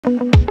In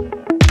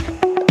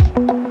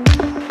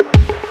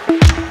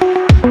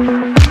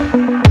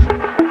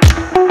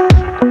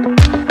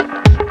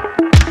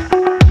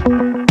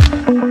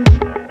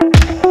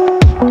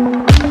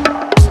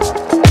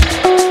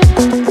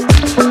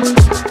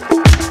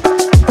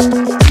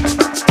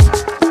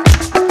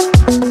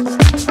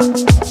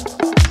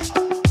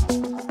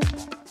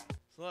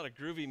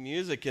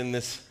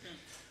this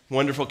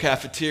wonderful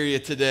cafeteria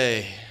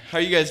today. How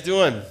are you guys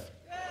doing?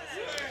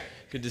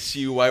 Good to see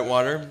you,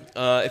 Whitewater.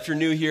 If you're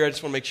new here, I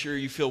just want to make sure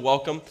you feel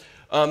welcome.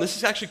 This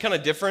is actually kind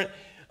of different.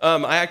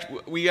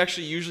 We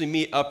actually usually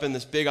meet up in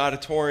this big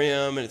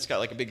auditorium, and it's got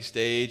like a big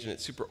stage, and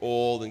it's super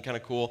old and kind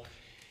of cool.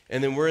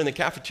 And then we're in the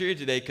cafeteria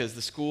today because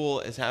the school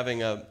is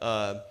having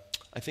I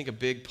think a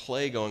big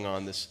play going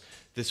on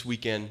this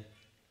weekend.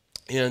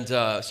 And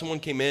someone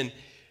came in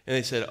and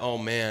they said, "Oh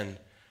man,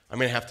 I'm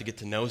going to have to get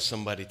to know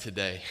somebody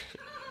today."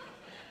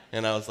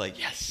 And I was like,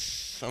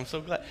 yes, I'm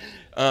so glad.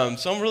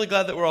 So I'm really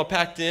glad that we're all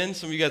packed in.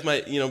 Some of you guys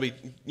might, be,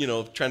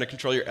 trying to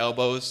control your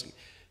elbows.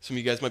 Some of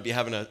you guys might be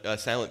having a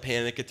silent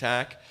panic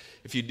attack.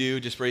 If you do,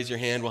 just raise your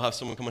hand. We'll have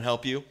someone come and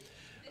help you.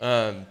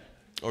 Or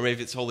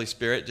maybe it's Holy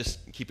Spirit. Just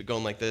keep it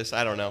going like this.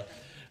 I don't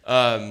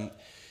know.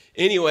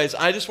 Anyways,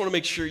 I just want to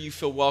make sure you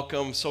feel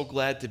welcome. I'm so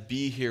glad to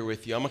be here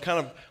with you. I'm kind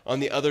of on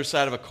the other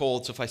side of a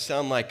cold, so if I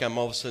sound like I'm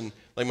all of a sudden,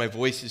 like my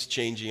voice is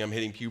changing, I'm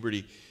hitting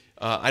puberty,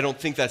 I don't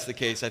think that's the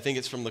case. I think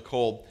it's from the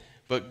cold,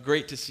 but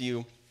great to see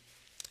you.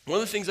 One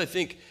of the things I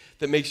think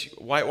that makes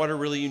Whitewater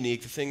really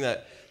unique, the thing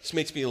that just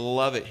makes me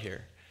love it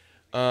here,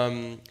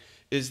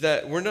 is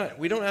that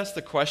we don't ask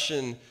the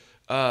question,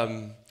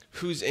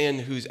 who's in,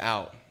 who's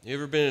out. You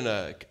ever been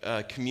in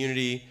a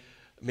community,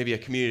 maybe a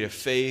community of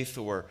faith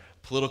or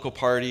political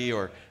party,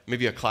 or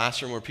maybe a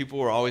classroom where people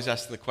were always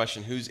asking the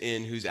question, who's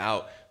in, who's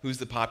out, who's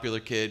the popular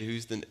kid,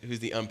 who's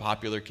the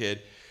unpopular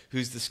kid,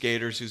 who's the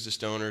skaters, who's the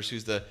stoners,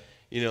 who's the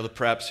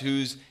preps,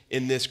 who's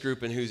in this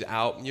group and who's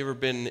out? You ever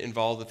been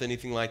involved with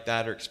anything like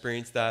that or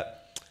experienced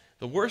that?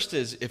 The worst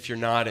is if you're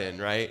not in,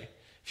 right?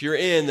 If you're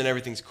in, then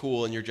everything's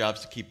cool, and your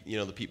job's to keep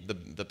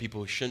the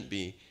people who shouldn't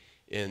be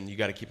in, you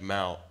got to keep them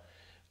out.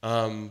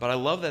 But I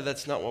love that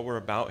that's not what we're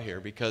about here,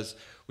 because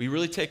we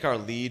really take our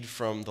lead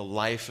from the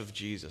life of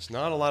Jesus.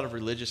 Not a lot of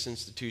religious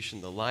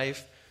institution, the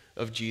life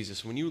of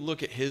Jesus. When you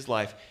look at his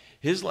life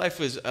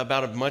was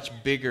about a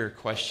much bigger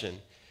question.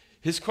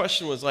 His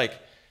question was like,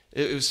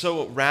 it was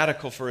so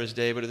radical for his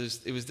day, but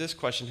it was this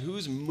question: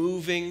 who's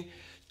moving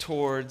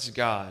towards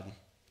God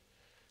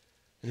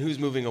and who's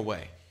moving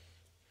away?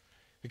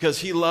 Because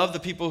he loved the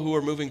people who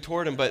were moving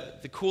toward him,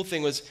 but the cool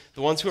thing was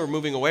the ones who were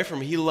moving away from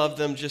him, he loved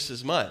them just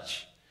as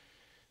much.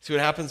 See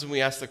what happens when we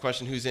ask the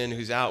question, who's in,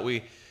 who's out?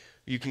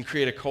 You can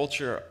create a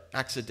culture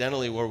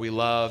accidentally where we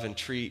love and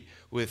treat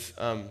with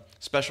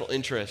special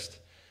interest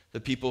the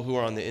people who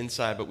are on the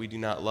inside, but we do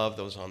not love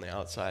those on the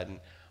outside.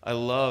 And I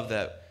love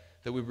that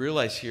we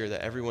realize here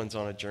that everyone's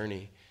on a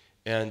journey.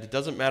 And it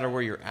doesn't matter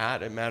where you're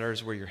at, it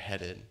matters where you're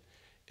headed.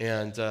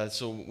 And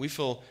so we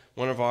feel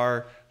one of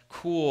our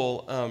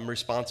cool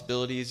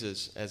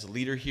responsibilities as a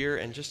leader here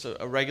and just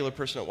a regular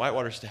person at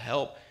Whitewater is to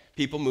help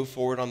people move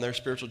forward on their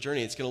spiritual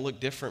journey. It's going to look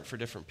different for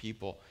different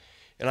people.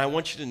 And I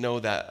want you to know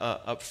that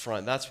up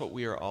front. That's what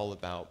we are all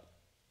about.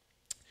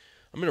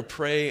 I'm going to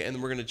pray, and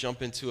then we're going to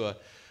jump into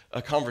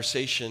a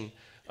conversation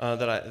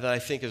that I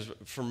think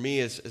for me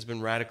has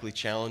been radically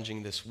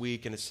challenging this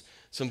week, and it's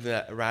something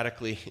that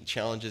radically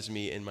challenges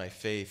me in my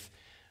faith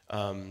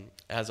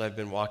as I've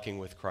been walking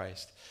with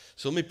Christ.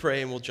 So let me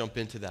pray, and we'll jump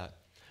into that.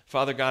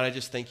 Father God, I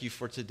just thank you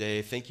for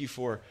today. Thank you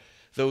for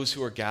those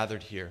who are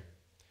gathered here.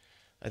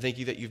 I thank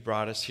you that you've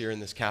brought us here in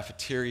this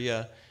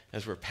cafeteria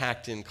as we're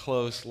packed in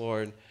close,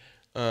 Lord,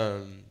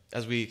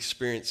 as we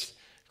experience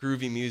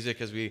groovy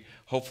music, as we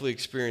hopefully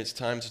experience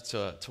times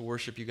to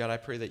worship you. God, I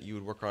pray that you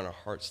would work on our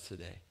hearts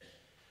today,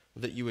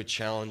 that you would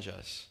challenge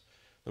us,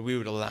 that we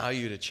would allow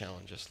you to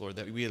challenge us, Lord,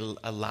 that we would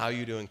allow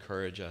you to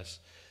encourage us,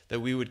 that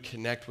we would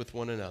connect with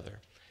one another,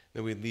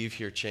 that we'd leave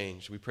here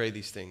changed. We pray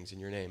these things in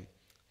your name.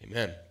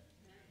 Amen.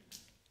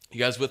 You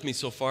guys with me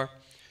so far?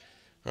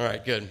 All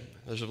right, good.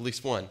 There's at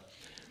least one.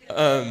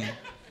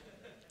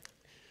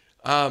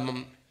 I'll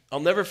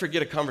never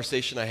forget a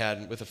conversation I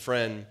had with a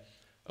friend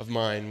of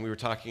mine. We were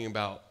talking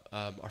about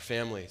our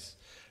families.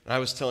 And I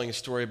was telling a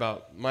story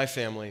about my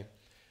family.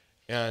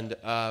 And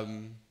I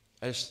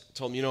just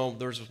told him,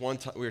 there was one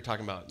time we were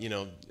talking about,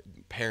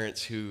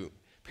 parents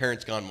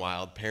gone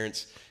wild,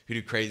 parents who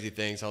do crazy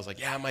things. I was like,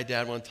 yeah, my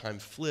dad one time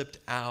flipped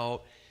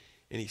out,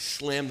 and he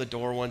slammed the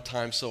door one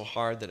time so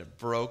hard that it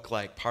broke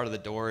like part of the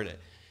door, and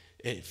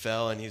it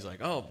fell. And he's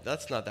like, oh,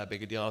 that's not that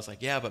big a deal. I was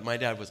like, yeah, but my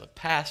dad was a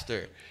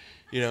pastor.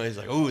 He's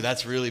like, oh,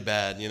 that's really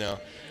bad,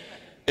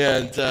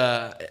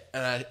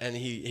 And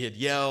he had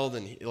yelled,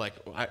 and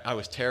I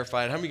was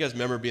terrified. How many of you guys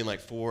remember being like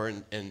 4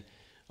 and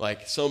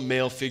like some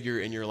male figure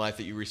in your life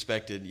that you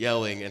respected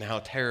yelling, and how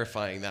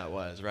terrifying that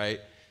was, right?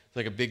 It's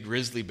like a big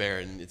grizzly bear,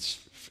 and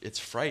it's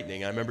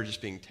frightening. I remember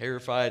just being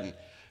terrified and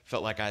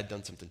felt like I had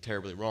done something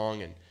terribly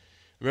wrong. And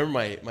I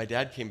remember my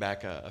dad came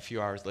back a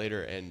few hours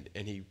later, and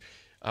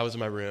I was in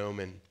my room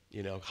and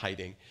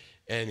hiding,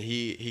 And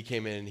he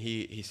came in and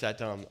he sat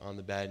down on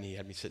the bed and he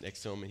had me sit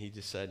next to him and he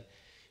just said,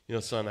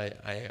 son,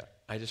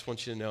 I just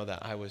want you to know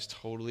that I was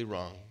totally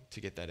wrong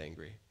to get that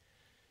angry.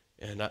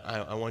 And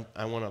I want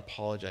to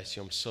apologize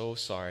to you. I'm so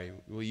sorry.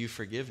 Will you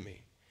forgive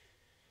me?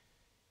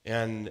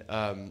 And,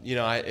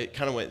 it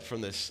kind of went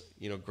from this,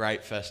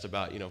 gripe fest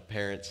about,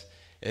 parents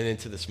and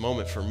into this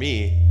moment for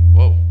me,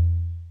 whoa,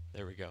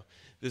 there we go.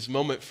 This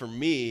moment for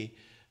me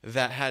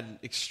that had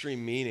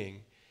extreme meaning.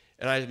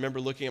 And I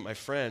remember looking at my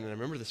friend, and I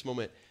remember this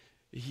moment,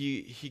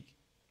 I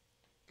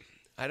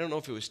don't know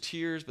if it was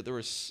tears, but there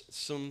was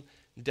some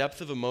depth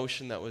of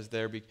emotion that was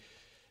there.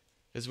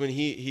 Because when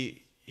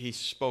he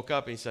spoke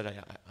up and he said,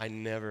 I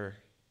never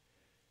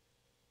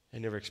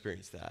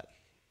experienced that.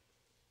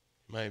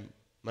 My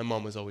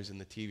mom was always in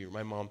the TV.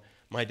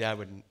 My dad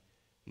would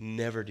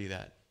never do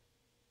that.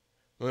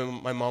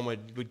 My mom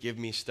would give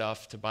me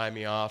stuff to buy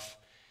me off.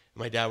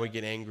 My dad would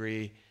get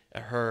angry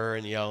at her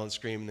and yell and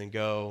scream and then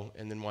go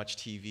and then watch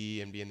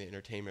TV and be in the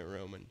entertainment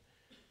room. And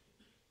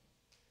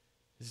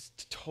it's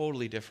a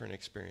totally different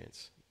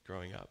experience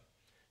growing up.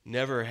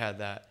 Never had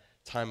that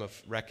time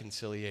of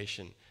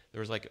reconciliation.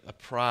 There was like a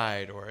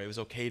pride, or it was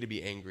okay to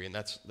be angry, and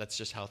that's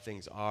just how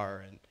things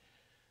are.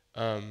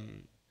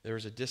 And there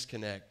was a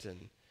disconnect.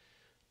 And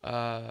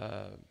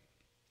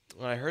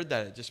when I heard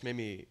that, it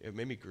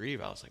made me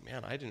grieve. I was like,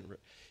 man,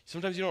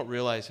 sometimes you don't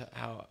realize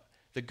how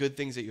the good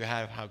things that you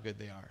have, how good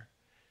they are,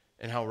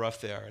 and how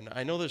rough they are. And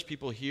I know there's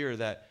people here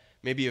that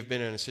maybe have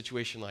been in a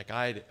situation like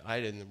I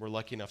did, and were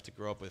lucky enough to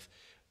grow up with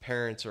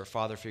parents or a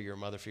father figure or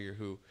mother figure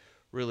who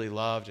really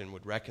loved and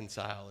would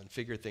reconcile and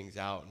figure things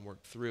out and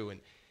work through.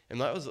 And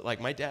that was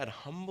like, my dad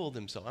humbled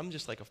himself. I'm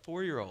just like a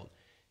 4-year-old.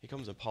 He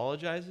comes and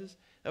apologizes.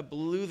 That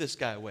blew this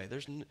guy away.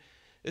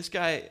 This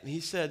guy, he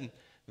said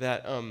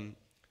that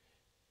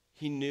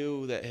he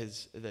knew that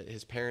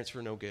his parents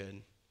were no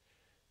good,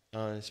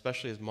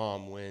 especially his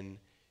mom, when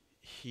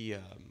he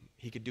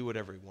could do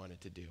whatever he wanted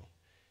to do,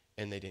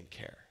 and they didn't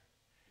care.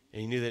 And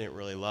he knew they didn't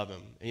really love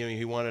him. And,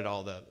 he wanted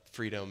all the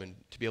freedom and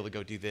to be able to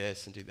go do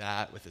this and do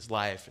that with his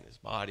life and his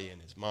body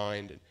and his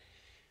mind.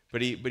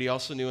 But he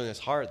also knew in his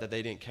heart that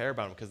they didn't care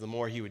about him, because the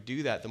more he would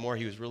do that, the more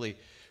he was really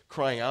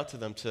crying out to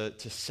them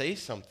to say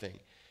something,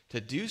 to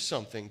do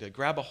something, to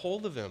grab a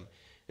hold of him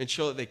and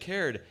show that they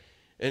cared.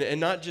 And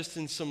not just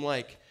in some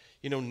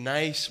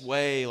nice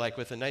way, like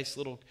with a nice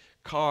little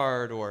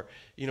card or,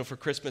 for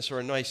Christmas, or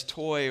a nice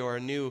toy or a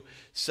new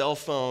cell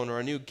phone or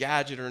a new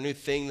gadget or a new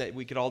thing that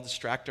we could all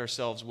distract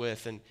ourselves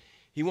with. And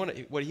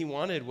what he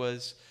wanted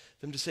was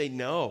them to say,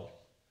 no,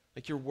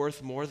 like, you're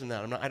worth more than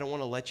that. I don't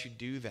want to let you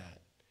do that.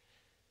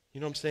 You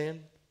know what I'm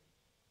saying?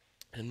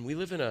 And we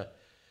live in a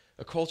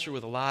culture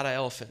with a lot of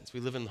elephants.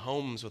 We live in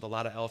homes with a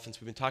lot of elephants.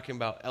 We've been talking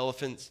about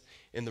elephants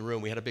in the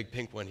room. We had a big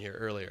pink one here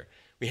earlier.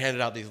 We handed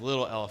out these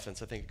little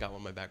elephants. I think I got one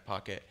in my back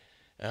pocket.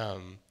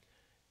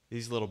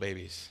 These little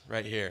babies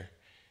right here.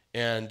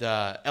 And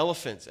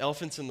elephants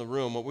in the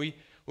room. What we've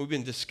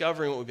been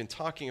discovering, what we've been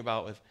talking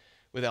about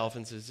with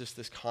elephants is just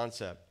this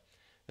concept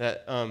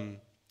that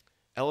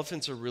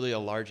elephants are really a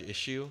large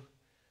issue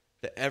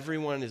that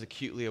everyone is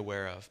acutely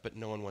aware of, but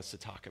no one wants to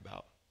talk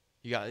about.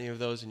 You got any of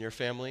those in your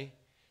family?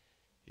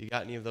 You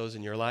got any of those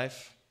in your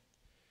life?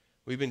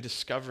 We've been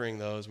discovering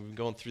those. We've been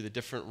going through the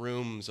different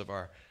rooms of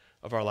our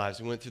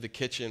lives. We went through the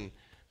kitchen.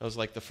 That was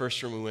like the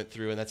first room we went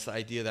through, and that's the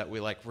idea that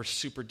we're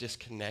super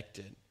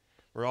disconnected.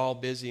 We're all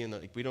busy,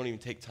 and we don't even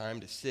take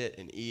time to sit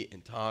and eat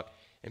and talk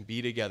and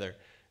be together.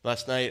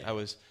 Last night I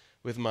was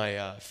with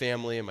my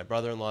family, and my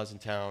brother-in-law's in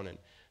town, and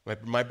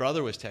my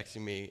brother was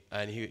texting me,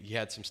 and he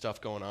had some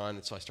stuff going on,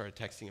 and so I started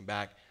texting him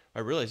back. I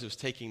realized it was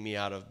taking me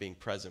out of being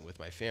present with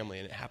my family,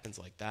 and it happens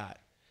like that.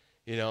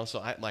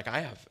 So I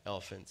have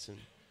elephants in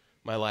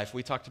my life.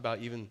 We talked about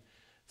even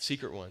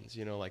secret ones,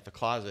 like the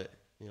closet,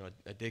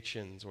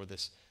 addictions, or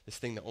this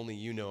thing that only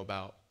you know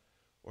about,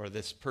 or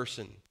this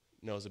person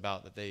knows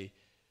about that they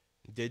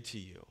did to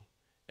you.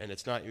 And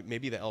it's not,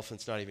 maybe the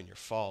elephant's not even your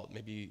fault.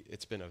 Maybe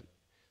it's been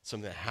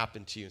something that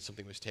happened to you and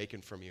something was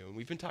taken from you. And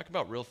we've been talking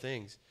about real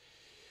things.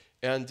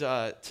 And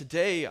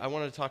today I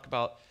want to talk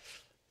about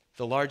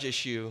the large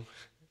issue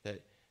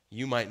that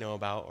you might know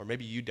about, or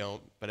maybe you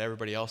don't, but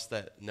everybody else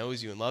that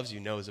knows you and loves you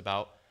knows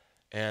about,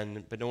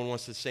 but no one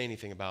wants to say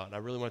anything about. And I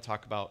really want to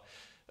talk about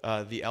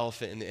the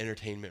elephant in the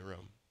entertainment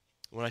room.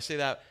 When I say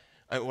that,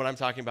 what I'm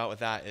talking about with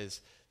that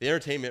is the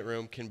entertainment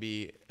room can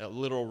be a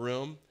literal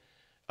room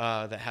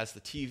that has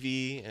the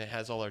TV and it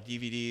has all our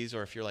DVDs,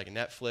 or if you're like a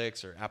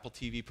Netflix or Apple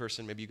TV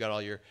person, maybe you got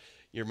all your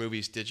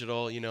movies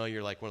digital,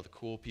 you're like one of the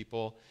cool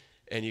people,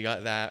 and you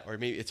got that, or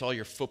maybe it's all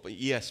your football,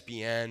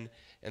 ESPN,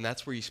 and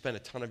that's where you spend a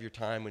ton of your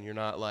time when you're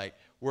not like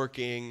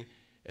working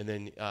and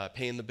then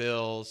paying the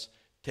bills,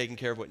 taking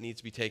care of what needs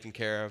to be taken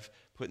care of,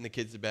 putting the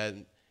kids to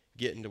bed,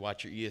 getting to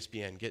watch your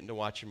ESPN, getting to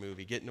watch your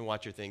movie, getting to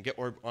watch your thing,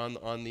 or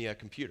on the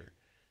computer.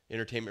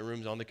 Entertainment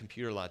rooms on the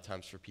computer a lot of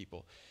times for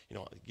people.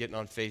 Getting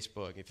on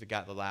Facebook. If you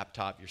got the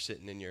laptop, you're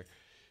sitting in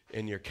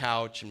in your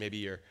couch, and maybe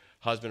your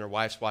husband or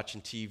wife's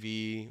watching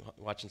TV,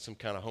 watching some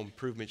kind of home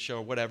improvement show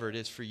or whatever it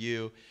is for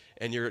you,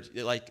 and you're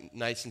like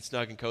nice and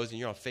snug and cozy, and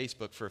you're on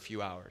Facebook for a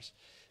few hours.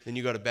 Then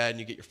you go to bed and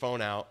you get your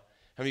phone out.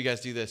 How many of you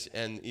guys do this?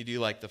 And you do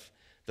like the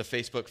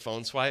Facebook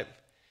phone swipe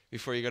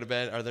before you go to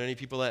bed? Are there any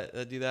people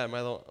that do that? Am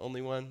I the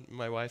only one?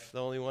 My wife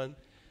the only one?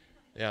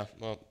 Yeah,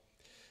 well,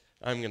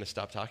 I'm going to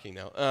stop talking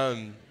now.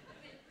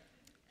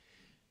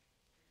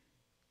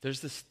 There's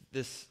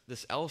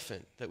this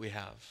elephant that we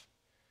have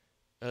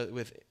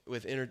with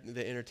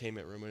the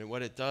entertainment room, and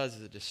what it does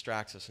is it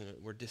distracts us, and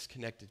we're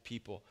disconnected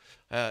people.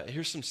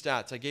 Here's some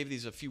stats. I gave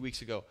these a few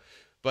weeks ago,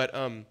 but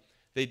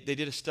they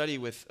did a study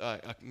with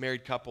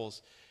married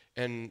couples,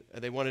 and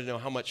they wanted to know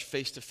how much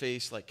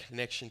face-to-face like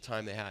connection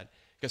time they had.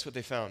 Guess what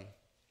they found?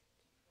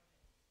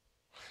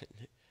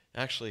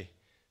 Actually,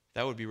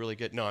 that would be really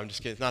good. No, I'm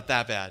just kidding. It's not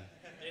that bad.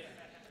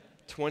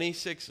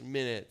 26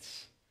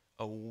 minutes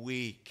a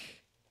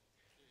week.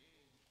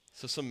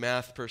 So some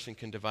math person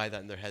can divide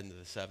that in their head into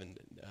the 7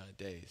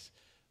 days.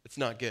 It's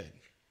not good.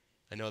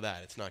 I know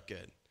that. It's not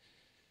good.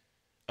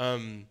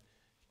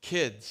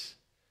 Kids,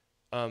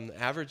 the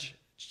average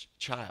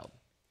child,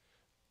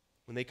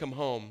 when they come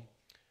home,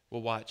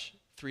 will watch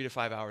 3 to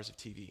 5 hours of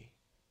TV.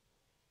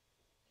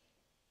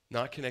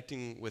 Not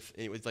connecting with,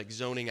 it was like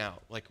zoning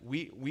out. Like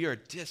we are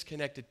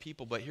disconnected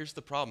people, but here's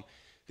the problem.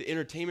 The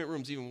entertainment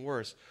room's even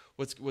worse.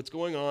 What's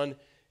going on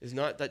is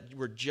not that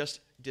we're just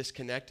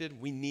disconnected.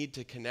 We need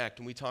to connect.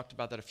 And we talked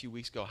about that a few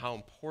weeks ago, how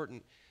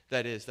important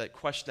that is, that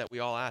question that we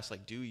all ask,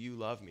 like, do you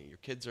love me? Your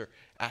kids are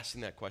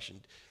asking that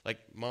question. Like,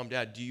 Mom,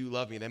 Dad, do you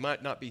love me? They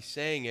might not be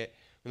saying it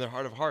in their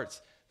heart of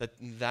hearts,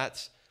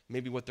 that's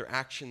maybe what their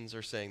actions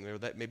are saying, or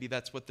that maybe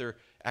that's what their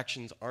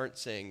actions aren't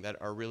saying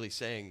that are really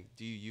saying,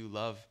 do you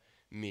love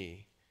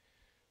me?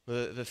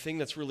 The thing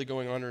that's really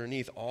going on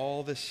underneath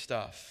all this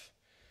stuff,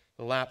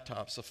 the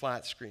laptops, the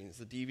flat screens,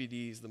 the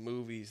DVDs, the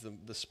movies,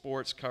 the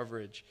sports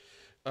coverage,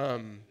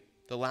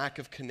 the lack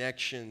of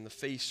connection, the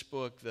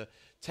Facebook, the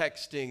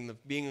texting, the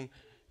being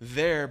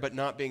there but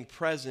not being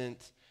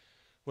present.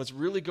 What's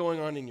really going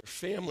on in your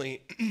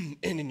family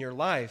and in your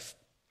life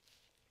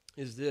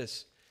is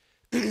this.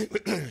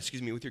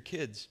 Excuse me, with your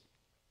kids.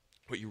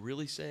 What you're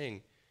really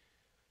saying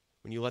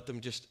when you let them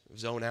just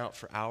zone out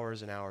for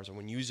hours and hours, or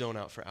when you zone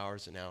out for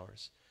hours and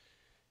hours,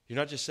 you're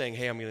not just saying,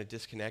 hey, I'm going to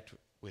disconnect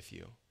with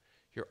you.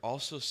 You're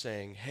also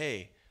saying,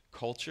 hey,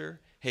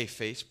 culture, hey,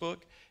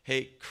 Facebook,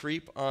 hey,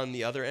 creep on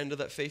the other end of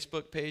that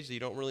Facebook page that you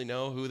don't really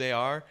know who they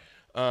are,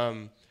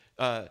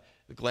 the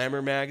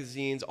glamour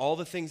magazines, all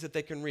the things that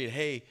they can read.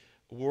 Hey,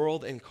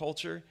 world and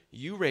culture,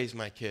 you raise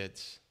my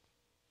kids.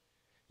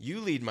 You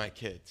lead my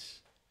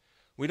kids.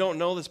 We don't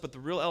know this, but the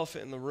real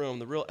elephant in the room,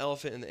 the real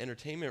elephant in the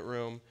entertainment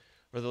room,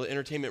 or the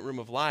entertainment room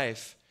of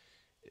life,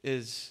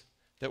 is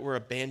that we're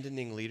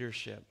abandoning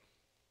leadership.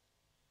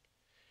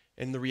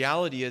 And the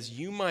reality is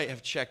you might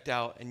have checked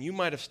out, and you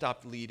might have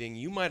stopped leading,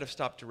 you might have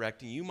stopped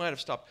directing, you might have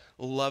stopped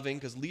loving,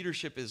 because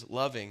leadership is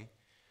loving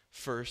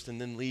first and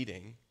then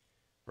leading,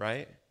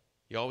 right?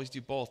 You always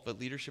do both, but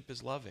leadership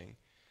is loving.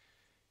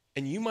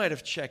 And you might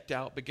have checked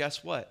out, but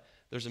guess what?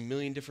 There's a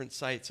million different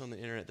sites on the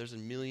internet. There's a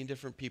million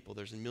different people.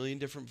 There's a million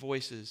different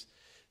voices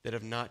that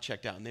have not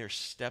checked out, and they're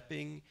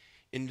stepping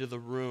into the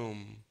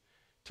room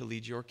to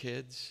lead your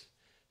kids,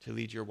 to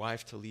lead your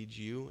wife, to lead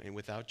you, and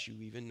without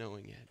you even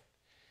knowing it.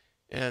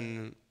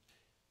 And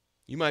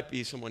you might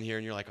be someone here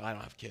and you're like, oh, I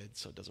don't have kids,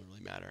 so it doesn't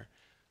really matter.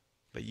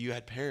 But you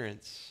had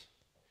parents,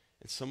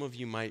 and some of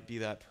you might be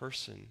that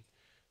person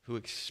who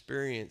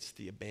experienced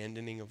the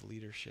abandoning of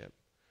leadership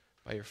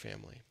by your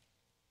family.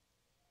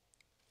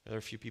 Are there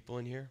a few people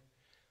in here?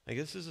 Like,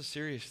 this is a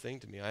serious thing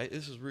to me.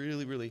 This is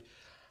really, really,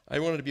 I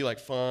wanted to be like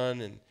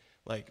fun and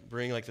like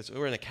bring like this, we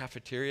were in a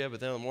cafeteria, but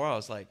then the more I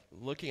was like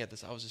looking at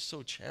this, I was just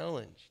so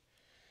challenged.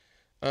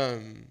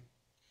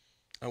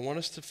 I want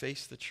us to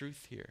face the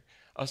truth here.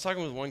 I was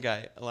talking with one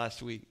guy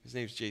last week. His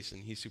name's Jason.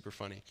 He's super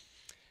funny,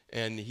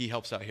 and he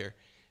helps out here.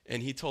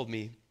 And he told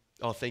me,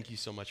 oh, thank you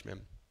so much, ma'am.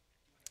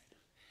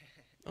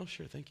 Oh,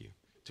 sure, thank you.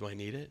 Do I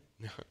need it?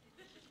 No.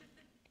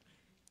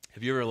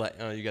 Have you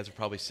ever, you guys are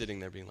probably sitting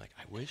there being like,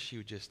 I wish he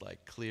would just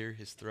like clear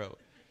his throat.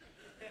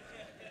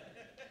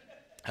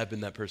 I've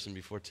been that person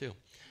before too.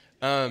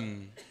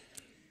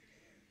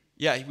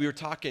 Yeah, we were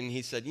talking.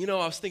 He said, I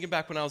was thinking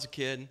back when I was a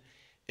kid,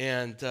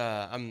 and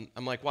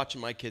I'm like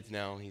watching my kids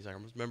now. He's like, I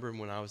remember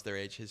when I was their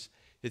age.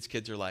 His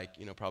kids are like,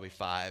 probably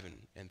 5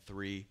 and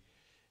 3,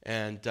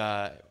 and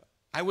I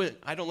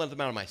don't let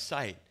them out of my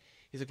sight.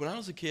 He's like, when I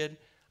was a kid,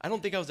 I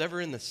don't think I was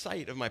ever in the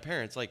sight of my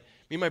parents. Like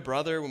me and my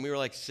brother, when we were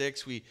like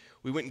 6, we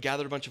went and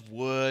gathered a bunch of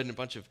wood and a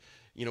bunch of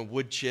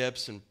wood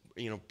chips and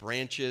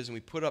branches, and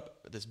we put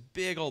up this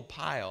big old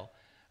pile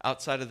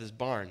outside of this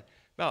barn,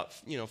 about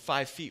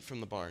 5 feet from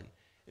the barn,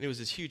 and it was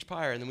this huge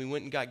pyre. And then we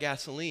went and got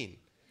gasoline.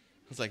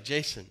 I was like,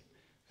 Jason,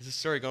 is this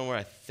story going where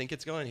I think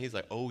it's going? He's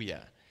like, oh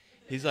yeah.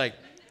 He's like,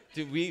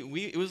 dude,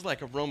 it was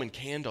like a Roman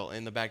candle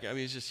in the back. I mean,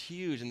 it was just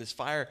huge, and this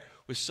fire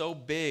was so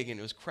big and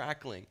it was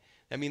crackling.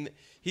 I mean,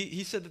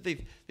 he said that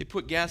they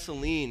put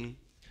gasoline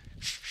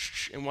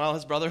And while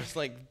his brother was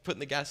like putting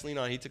the gasoline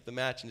on, he took the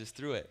match and just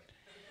threw it.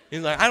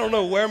 He's like, I don't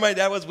know where my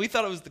dad was. We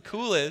thought it was the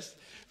coolest.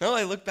 Now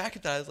I look back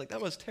at that, I was like,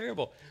 that was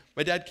terrible.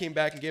 My dad came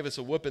back and gave us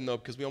a whooping, though,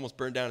 because we almost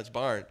burned down his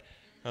barn.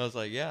 I was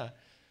like, yeah,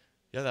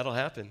 that'll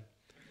happen.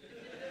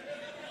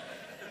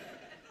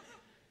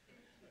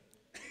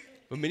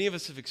 But many of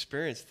us have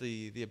experienced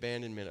the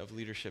abandonment of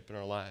leadership in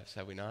our lives,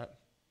 have we not?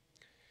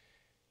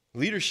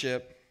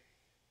 Leadership,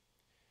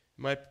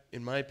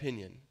 in my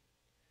opinion,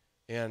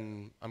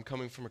 and I'm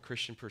coming from a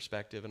Christian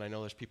perspective, and I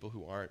know there's people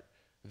who aren't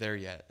there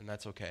yet, and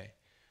that's okay.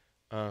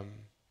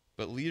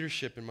 But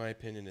leadership, in my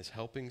opinion, is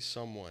helping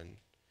someone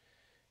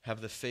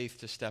have the faith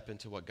to step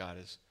into what God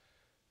has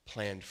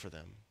planned for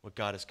them, what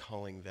God is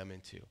calling them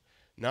into.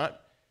 Not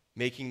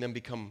making them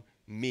become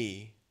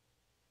me,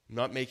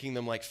 not making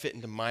them like fit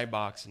into my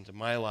box, into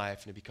my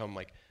life, and to become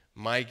like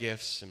my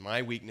gifts and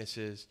my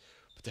weaknesses,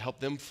 but to help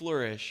them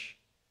flourish,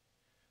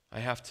 I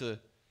have to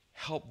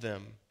help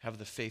them have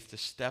the faith to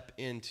step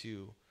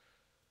into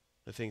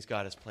the things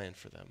God has planned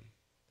for them.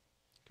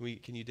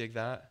 Can you dig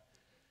that?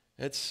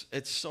 It's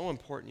so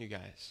important, you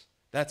guys.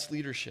 That's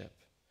leadership.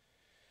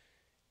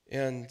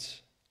 And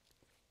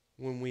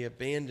when we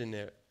abandon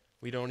it,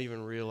 we don't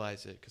even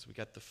realize it because we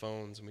got the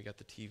phones and we got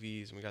the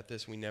TVs and we got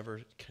this, and we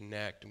never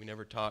connect and we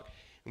never talk.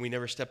 And we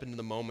never step into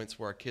the moments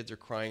where our kids are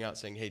crying out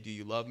saying, hey, do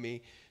you love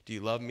me? Do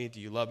you love me?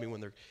 Do you love me?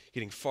 When they're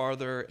getting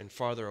farther and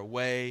farther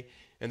away,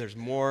 and there's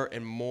more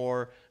and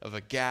more of a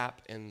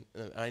gap. And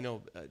I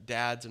know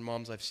dads and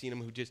moms, I've seen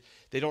them who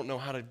they don't know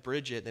how to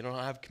bridge it. They don't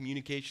have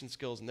communication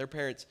skills, and their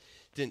parents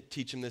didn't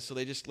teach them this, so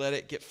they just let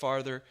it get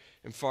farther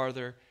and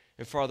farther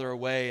and farther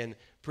away. And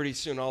pretty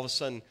soon, all of a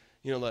sudden,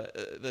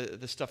 the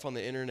stuff on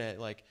the internet,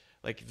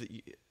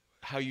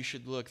 how you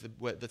should look,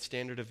 the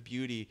standard of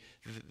beauty,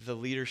 the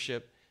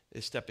leadership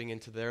is stepping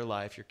into their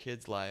life, your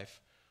kid's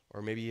life,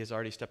 or maybe he has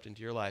already stepped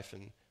into your life,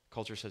 and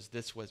culture says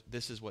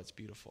this is what's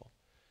beautiful.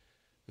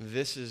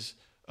 This is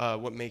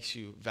what makes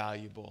you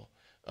valuable.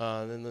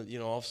 Then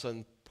all of a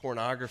sudden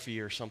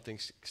pornography or something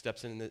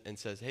steps in and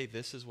says, hey,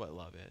 this is what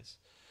love is.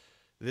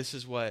 This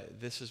is what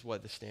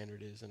the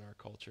standard is in our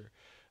culture.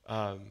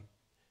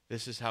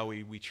 This is how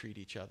we treat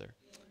each other.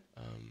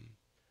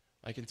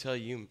 I can tell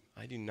you,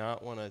 I do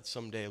not want to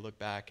someday look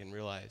back and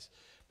realize,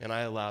 man,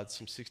 I allowed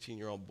some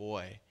 16-year-old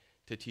boy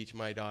to teach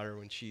my daughter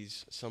when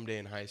she's someday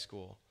in high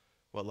school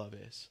what love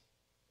is.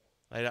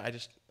 I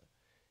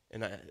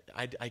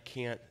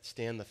can't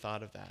stand the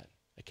thought of that.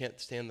 I can't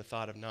stand the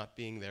thought of not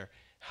being there,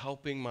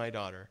 helping my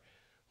daughter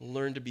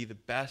learn to be the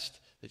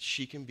best that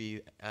she can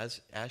be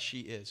as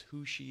she is,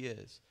 who she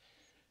is,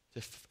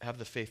 to have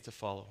the faith to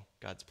follow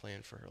God's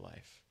plan for her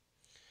life.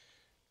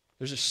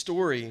 There's a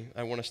story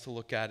I want us to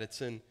look at.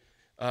 It's in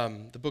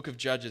the book of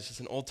Judges.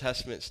 It's an Old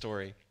Testament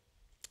story.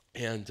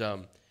 And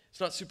it's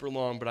not super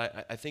long,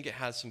 but I think it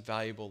has some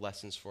valuable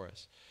lessons for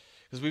us.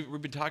 Because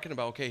we've been talking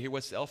about, okay, here,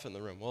 what's the elephant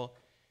in the room? Well,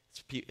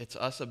 it's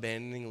us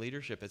abandoning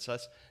leadership. It's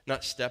us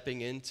not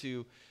stepping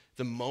into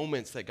the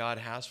moments that God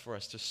has for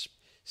us to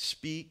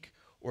speak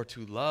or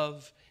to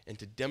love and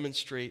to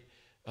demonstrate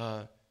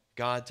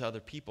God to other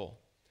people.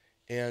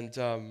 And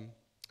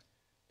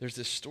there's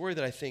this story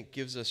that I think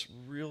gives us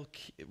real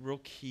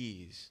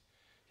keys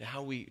to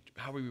how we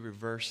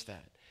reverse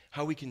that,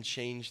 how we can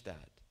change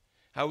that,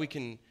 how we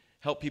can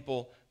help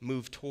people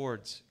move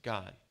towards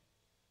God.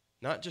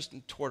 Not just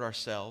toward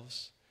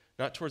ourselves,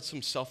 not towards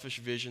some selfish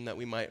vision that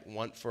we might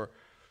want for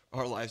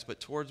our lives,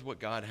 but towards what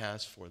God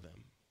has for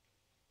them.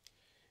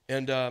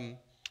 And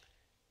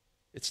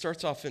it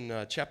starts off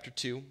in chapter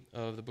 2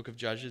 of the book of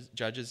Judges,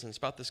 and it's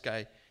about this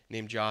guy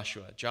named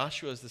Joshua.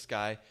 Joshua is this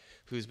guy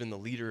who's been the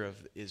leader of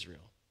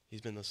Israel.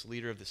 He's been this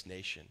leader of this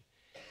nation.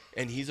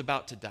 And he's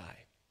about to die.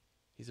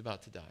 He's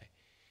about to die.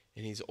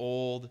 And he's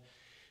old.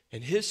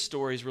 And his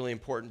story is really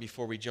important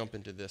before we jump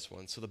into this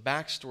one. So the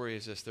backstory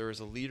is this. There was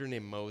a leader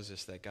named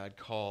Moses that God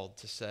called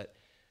to set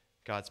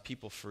God's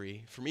people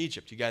free from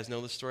Egypt. You guys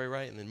know the story,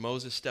 right? And then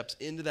Moses steps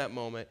into that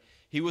moment.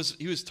 He was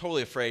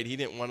totally afraid. He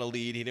didn't want to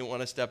lead. He didn't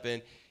want to step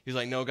in. He was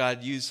like, no,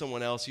 God, use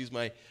someone else. Use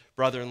my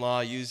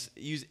brother-in-law. Use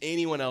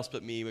anyone else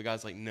but me. But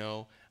God's like,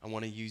 no, I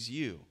want to use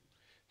you.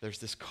 There's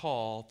this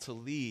call to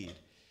lead.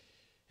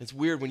 It's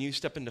weird when you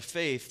step into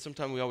faith.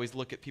 Sometimes we always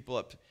look at people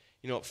up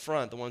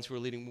front, the ones who are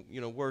leading,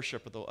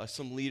 worship, or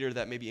some leader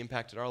that maybe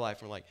impacted our life.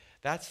 And we're like,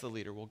 that's the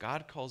leader. Well,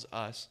 God calls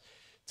us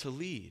to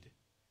lead.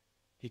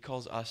 He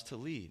calls us to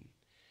lead.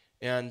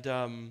 And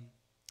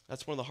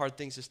that's one of the hard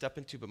things to step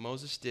into, but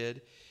Moses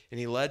did. And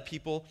he led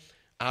people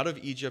out of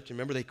Egypt.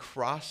 Remember, they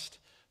crossed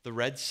the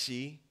Red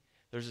Sea.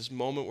 There's this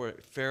moment where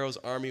Pharaoh's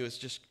army was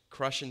just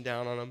crushing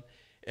down on them,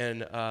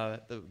 and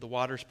the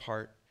waters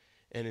part.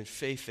 And in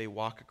faith, they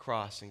walk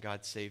across, and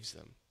God saves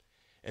them.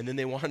 And then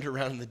they wander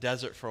around in the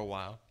desert for a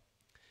while.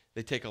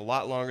 They take a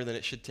lot longer than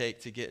it should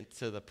take to get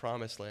into the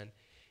promised land.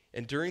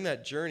 And during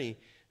that journey,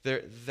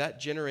 that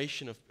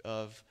generation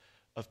of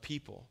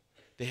people,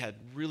 they had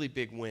really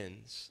big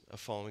wins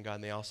of following God,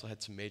 and they also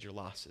had some major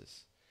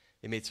losses.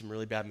 They made some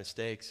really bad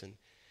mistakes.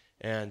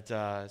 And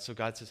so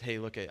God says, hey,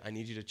 look, I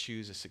need you to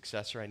choose a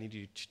successor. I need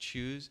you to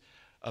choose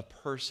a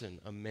person,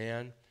 a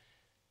man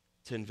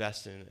to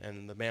invest in.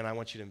 And the man I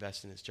want you to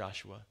invest in is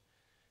Joshua.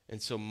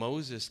 And so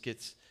Moses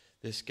gets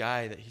this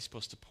guy that he's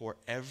supposed to pour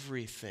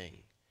everything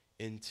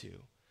into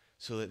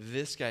so that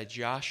this guy,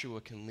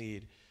 Joshua, can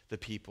lead the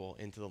people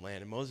into the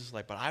land. And Moses is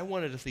like, but I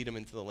wanted to lead them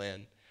into the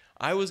land.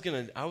 I was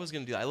gonna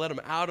do that. I let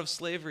them out of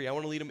slavery. I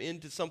want to lead them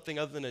into something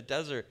other than a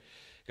desert.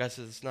 God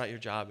says, it's not your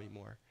job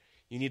anymore.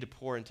 You need to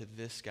pour into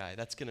this guy.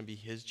 That's going to be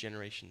his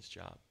generation's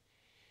job.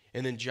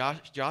 And then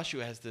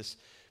Joshua has this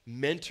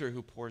mentor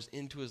who pours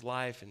into his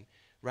life and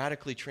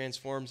radically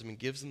transforms him and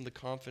gives him the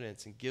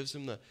confidence and gives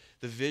him the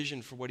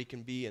vision for what he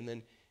can be, and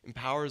then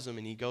empowers him,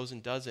 and he goes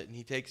and does it. And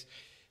he takes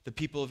the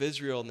people of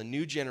Israel and the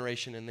new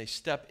generation, and they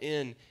step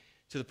in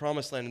to the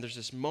promised land. And there's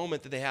this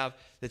moment that they have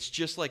that's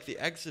just like the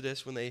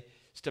Exodus when they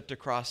stepped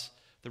across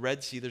the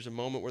Red Sea. There's a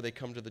moment where they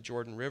come to the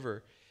Jordan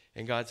River,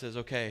 and God says,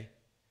 okay,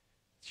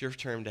 it's your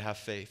turn to have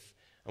faith.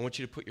 I want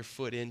you to put your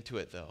foot into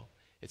it, though.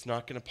 It's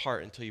not going to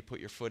part until you put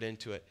your foot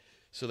into it.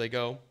 So they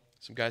go,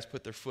 some guys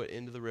put their foot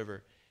into the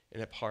river,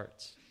 and it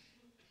parts.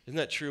 Isn't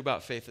that true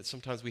about faith, that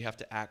sometimes we have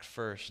to act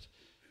first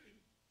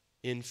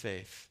in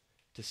faith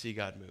to see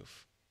God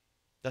move?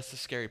 That's the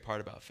scary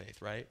part about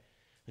faith, right?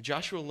 And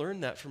Joshua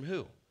learned that from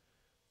who?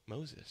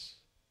 Moses.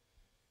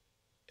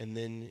 And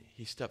then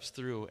he steps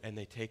through and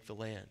they take the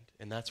land.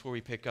 And that's where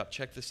we pick up.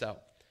 Check this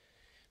out.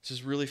 This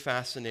is really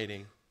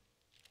fascinating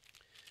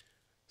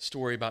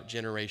story about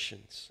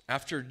generations.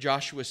 After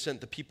Joshua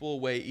sent the people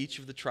away, each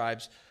of the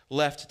tribes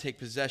left to take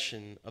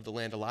possession of the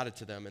land allotted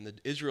to them. And the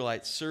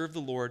Israelites served the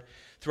Lord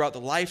throughout the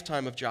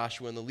lifetime of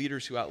Joshua and the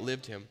leaders who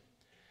outlived him,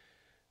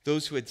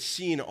 those who had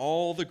seen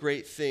all the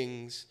great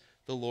things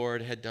the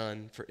Lord had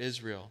done for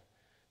Israel.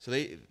 So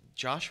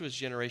Joshua's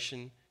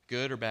generation,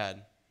 good or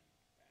bad?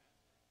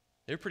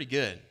 They were pretty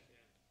good.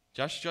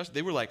 Joshua,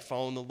 they were like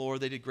following the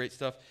Lord. They did great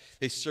stuff.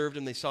 They served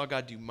him. They saw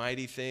God do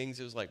mighty things.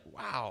 It was like,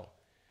 wow.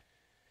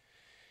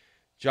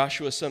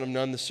 Joshua, son of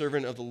Nun, the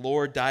servant of the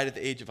Lord, died at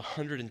the age of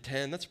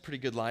 110. That's a pretty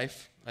good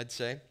life, I'd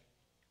say.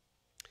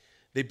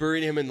 They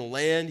buried him in the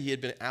land he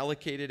had been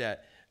allocated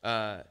at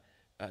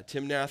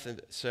Timnath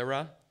and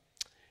Serah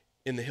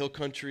in the hill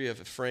country of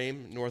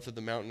Ephraim, north of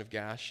the mountain of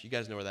Gash. You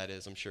guys know where that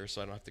is, I'm sure,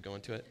 so I don't have to go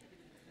into it.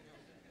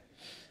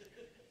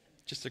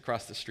 Just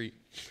across the street.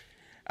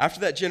 After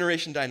that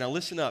generation died, now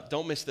listen up,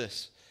 don't miss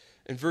this.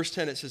 In verse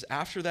 10 it says,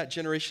 after that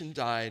generation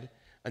died,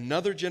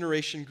 another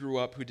generation grew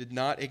up who did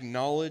not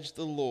acknowledge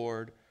the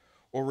Lord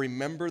or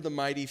remember the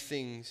mighty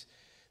things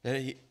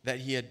that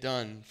he had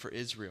done for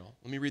Israel.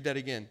 Let me read that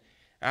again.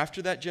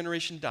 After that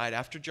generation died,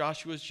 after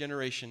Joshua's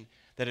generation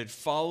that had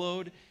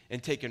followed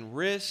and taken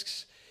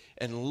risks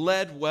and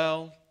led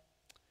well,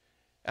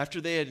 after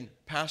they had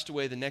passed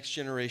away, the next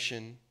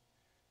generation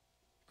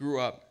grew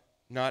up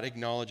not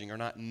acknowledging or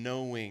not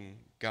knowing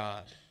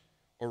God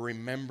or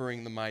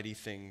remembering the mighty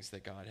things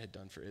that God had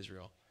done for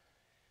Israel.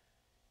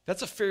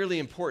 That's a fairly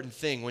important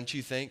thing, wouldn't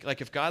you think?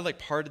 Like if God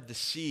parted the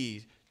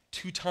sea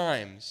 2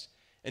 times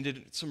and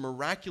did some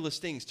miraculous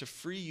things to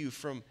free you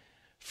from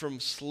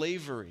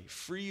slavery,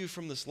 free you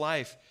from this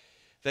life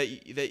that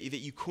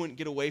you couldn't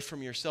get away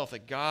from yourself,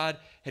 that God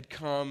had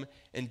come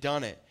and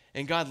done it.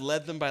 And God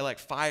led them by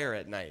fire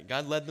at night.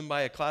 God led them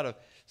by a cloud of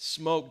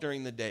smoke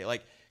during the day.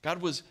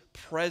 God was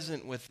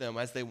present with them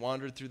as they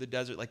wandered through the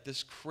desert.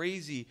 This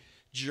crazy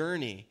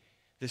journey,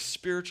 this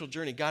spiritual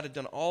journey. God had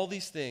done all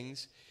these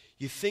things.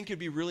 You think it'd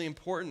be really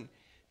important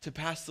to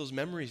pass those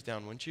memories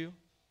down, wouldn't you?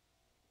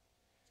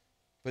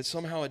 But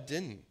somehow it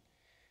didn't.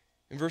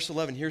 In verse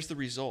 11, here's the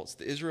results.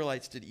 The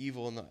Israelites did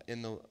evil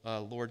in the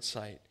Lord's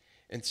sight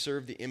and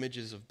served the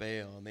images of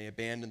Baal, and they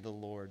abandoned the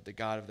Lord, the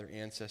God of their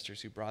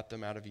ancestors who brought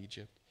them out of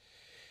Egypt.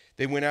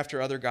 They went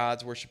after other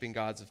gods, worshiping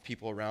gods of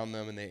people around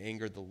them, and they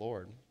angered the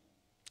Lord.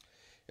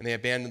 And they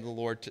abandoned the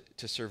Lord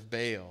to serve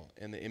Baal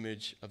and the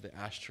image of the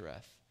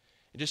Ashtoreth.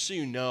 And just so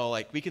you know,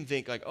 we can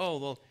think oh,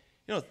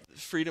 well,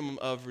 freedom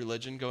of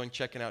religion, going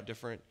checking out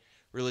different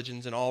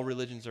religions, and all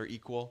religions are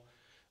equal.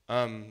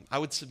 I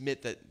would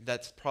submit that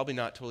that's probably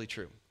not totally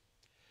true.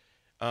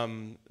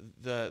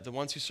 The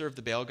ones who served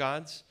the Baal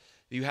gods,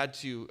 you had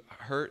to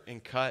hurt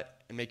and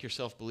cut and make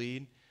yourself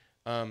bleed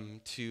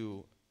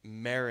to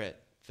merit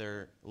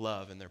their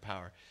love and their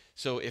power.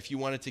 So if you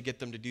wanted to get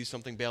them to do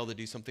something, Baal to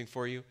do something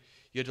for you,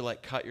 you had to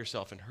cut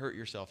yourself and hurt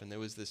yourself, and there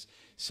was this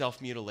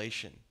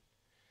self-mutilation.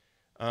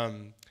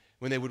 When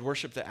they would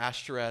worship the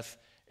Ashtoreth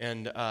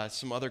and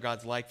some other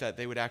gods like that,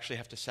 they would actually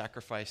have to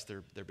sacrifice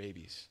their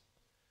babies.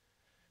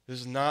 This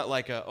is not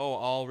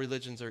all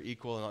religions are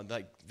equal,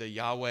 and the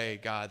Yahweh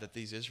God that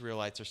these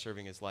Israelites are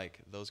serving is like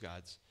those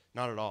gods.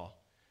 Not at all.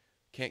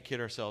 Can't kid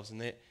ourselves.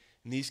 And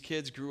these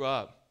kids grew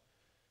up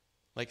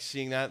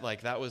seeing that,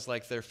 that was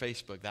their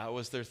Facebook. That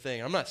was their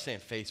thing. I'm not saying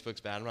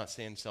Facebook's bad. I'm not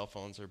saying cell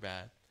phones are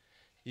bad.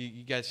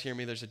 You guys hear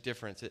me? There's a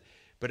difference.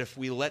 But if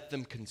we let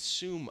them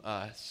consume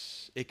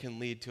us, it can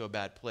lead to a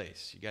bad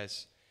place. You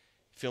guys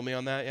feel me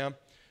on that, yeah?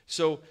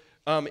 So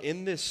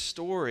in this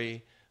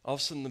story, all of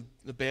a sudden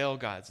the Baal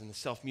gods and the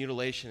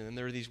self-mutilation, and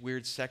there were these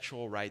weird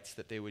sexual rites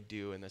that they would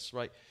do, and this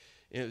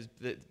it was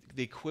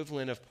the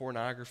equivalent of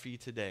pornography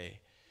today.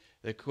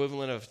 the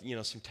equivalent of,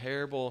 some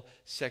terrible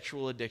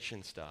sexual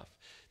addiction stuff,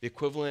 the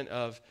equivalent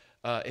of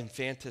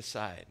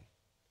infanticide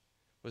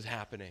was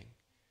happening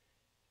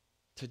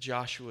to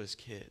Joshua's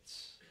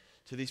kids,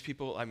 to these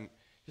people.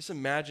 Just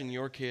imagine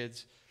your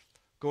kids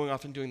going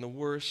off and doing the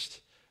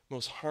worst,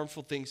 most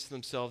harmful things to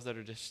themselves that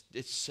are just,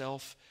 it's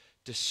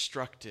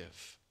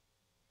self-destructive.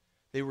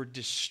 They were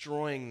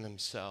destroying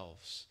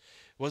themselves.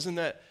 Wasn't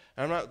that,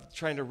 I'm not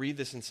trying to read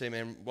this and say,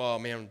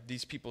 man,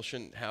 these people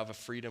shouldn't have a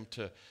freedom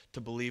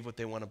to believe what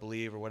they want to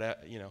believe or whatever,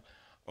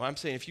 Well, I'm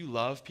saying if you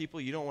love people,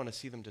 you don't want to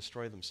see them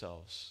destroy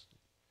themselves.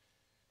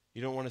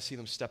 You don't want to see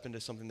them step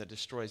into something that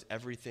destroys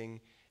everything,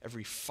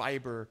 every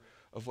fiber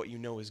of what you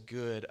know is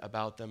good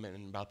about them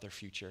and about their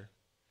future.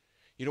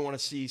 You don't want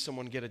to see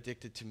someone get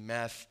addicted to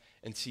meth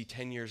and see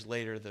 10 years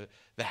later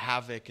the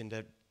havoc and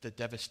the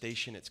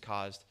devastation it's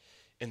caused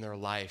in their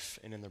life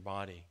and in their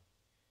body.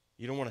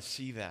 You don't want to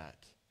see that.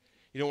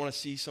 You don't want to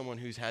see someone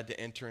who's had to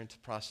enter into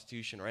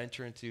prostitution or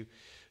enter into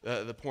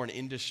the porn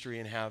industry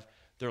and have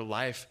their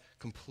life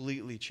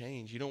completely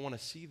change. You don't want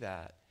to see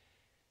that.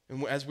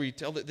 And as we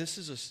tell that, this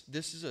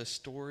is a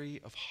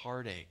story of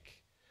heartache.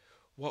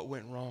 What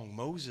went wrong?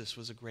 Moses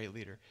was a great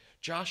leader.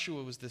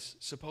 Joshua was this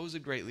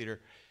supposed great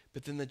leader,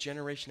 but then the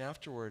generation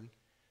afterward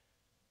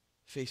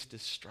faced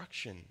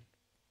destruction.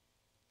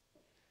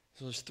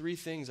 So there's 3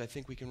 things I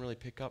think we can really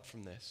pick up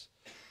from this,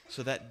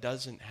 so that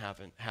doesn't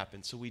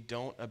happen, so we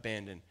don't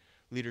abandon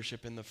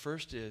leadership. And the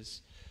first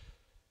is,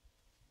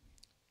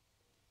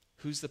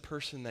 who's the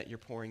person that you're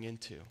pouring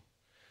into?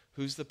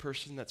 Who's the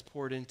person that's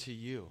poured into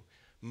you?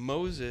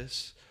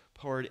 Moses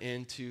poured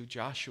into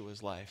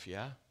Joshua's life,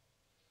 yeah?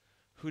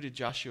 Who did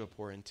Joshua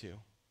pour into?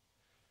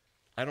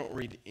 I don't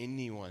read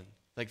anyone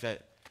like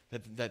that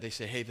they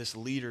say, hey, this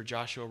leader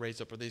Joshua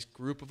raised up, or this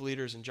group of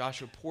leaders, and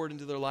Joshua poured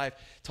into their life,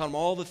 taught them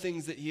all the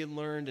things that he had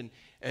learned,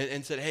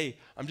 and said, hey,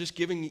 I'm just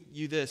giving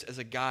you this as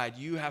a guide.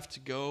 You have to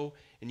go,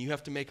 and you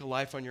have to make a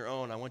life on your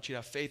own. I want you to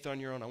have faith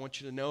on your own. I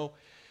want you to know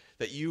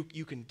that you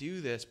can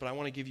do this, but I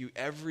want to give you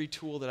every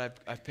tool that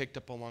I've picked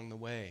up along the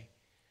way.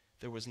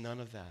 There was none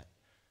of that.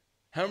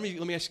 Let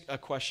me ask a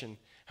question.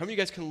 How many of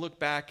you guys can look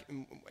back,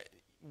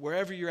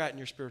 wherever you're at in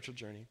your spiritual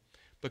journey,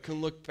 but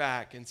can look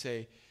back and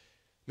say,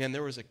 man,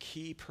 there was a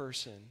key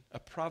person, a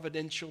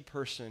providential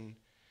person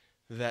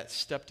that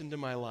stepped into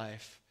my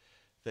life,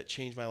 that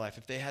changed my life.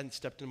 If they hadn't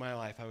stepped into my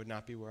life, I would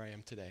not be where I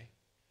am today.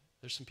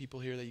 There's some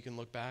people here that you can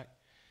look back.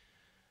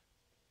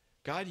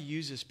 God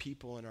uses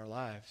people in our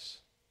lives.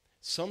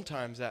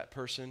 Sometimes that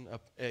person,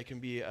 it can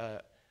be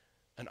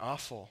an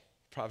awful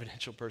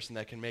providential person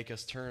that can make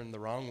us turn the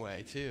wrong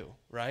way too,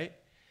 right?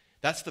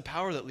 That's the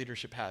power that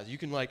leadership has. You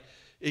can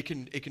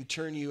it can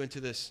turn you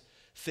into this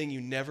thing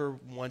you never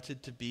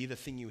wanted to be, the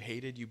thing you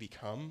hated, you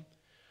become.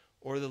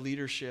 Or the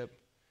leadership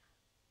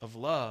of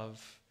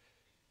love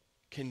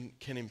can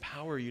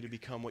empower you to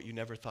become what you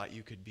never thought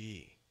you could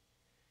be.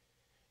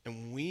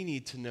 And we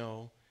need to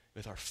know,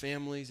 with our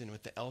families and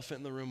with the elephant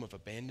in the room of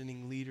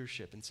abandoning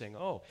leadership and saying,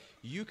 oh,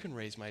 you can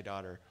raise my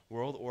daughter,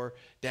 world, or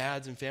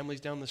dads and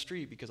families down the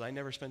street because I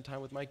never spend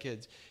time with my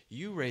kids.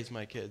 You raise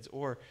my kids.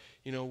 Or,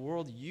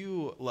 world,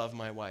 you love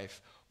my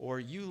wife, or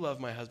you love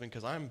my husband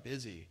because I'm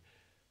busy.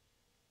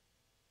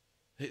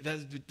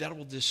 That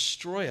will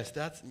destroy us.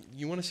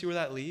 You want to see where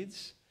that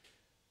leads?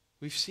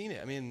 We've seen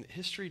it.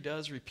 History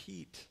does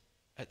repeat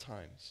at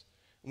times.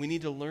 We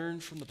need to learn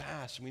from the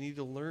past. We need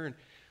to learn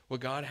what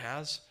God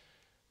has,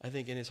 I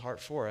think, in his heart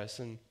for us.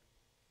 And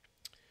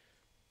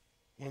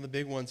one of the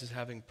big ones is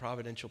having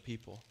providential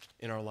people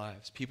in our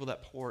lives, people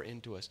that pour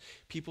into us,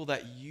 people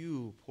that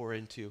you pour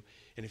into.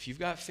 And if you've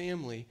got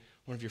family,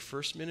 one of your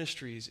first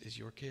ministries is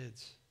your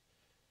kids.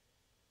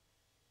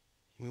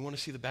 We want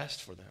to see the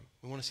best for them.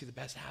 We want to see the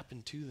best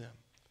happen to them.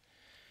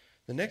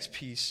 The next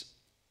piece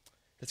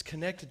that's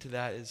connected to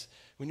that is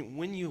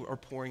when you are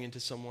pouring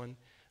into someone,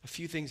 a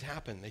few things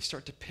happen. They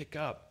start to pick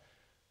up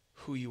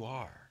who you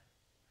are.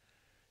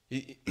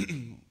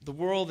 The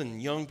world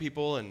and young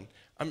people, and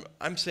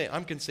I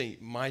can say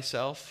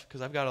myself,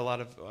 because I've got a lot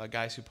of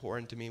guys who pour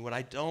into me. What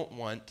I don't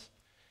want,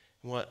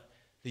 what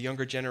the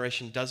younger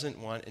generation doesn't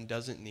want and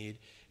doesn't need,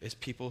 is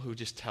people who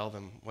just tell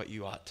them what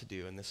you ought to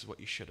do, and this is what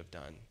you should have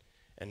done,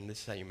 and this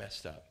is how you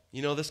messed up.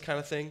 This kind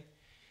of thing.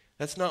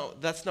 That's not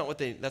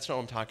what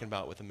I'm talking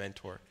about with a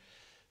mentor.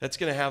 That's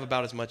going to have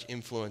about as much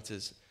influence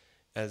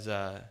as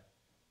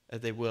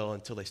they will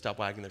until they stop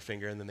wagging their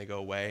finger and then they go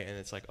away, and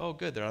it's like, oh,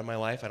 good, they're out of my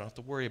life. I don't have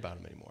to worry about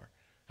them anymore.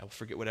 I will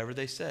forget whatever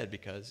they said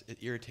because it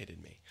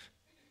irritated me.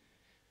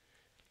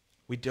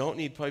 We don't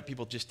need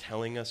people just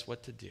telling us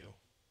what to do.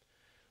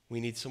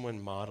 We need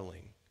someone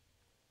modeling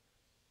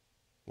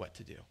what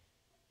to do.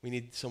 We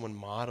need someone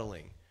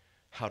modeling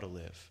how to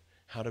live,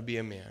 how to be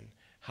a man,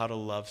 how to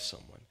love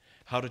someone,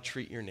 how to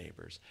treat your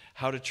neighbors,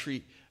 how to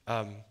treat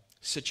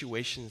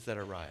situations that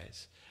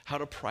arise, how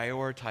to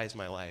prioritize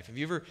my life. Have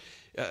you ever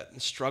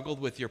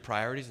struggled with your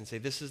priorities and say,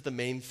 this is the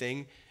main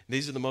thing,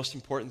 these are the most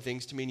important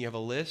things to me, and you have a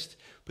list,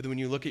 but then when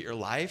you look at your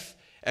life,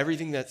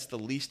 everything that's the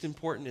least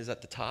important is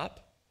at the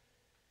top,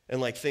 And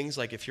like things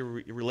like if your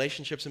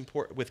relationships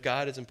with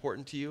God is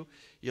important to you,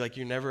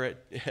 you're never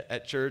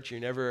at church, you're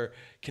never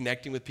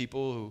connecting with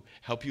people who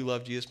help you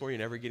love Jesus more, you're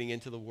never getting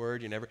into the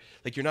Word,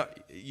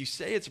 you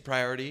say it's a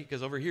priority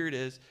because over here it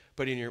is,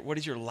 but what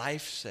does your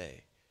life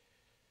say?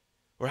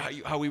 Or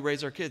how we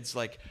raise our kids,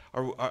 like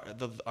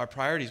our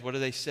priorities, what do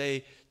they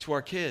say to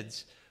our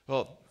kids?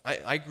 Well,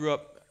 I grew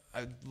up,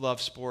 I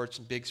love sports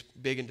and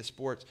big into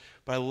sports,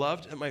 but I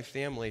loved that my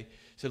family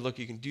said, look,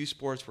 you can do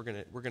sports,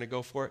 we're gonna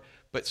go for it,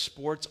 but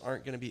sports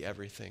aren't gonna be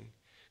everything,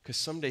 because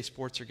someday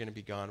sports are gonna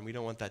be gone, and we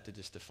don't want that to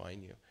just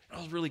define you. And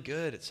I was really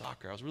good at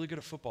soccer, I was really good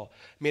at football,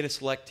 made a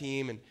select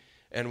team,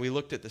 and we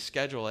looked at the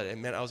schedule, and it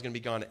meant I was gonna be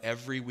gone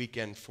every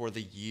weekend for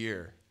the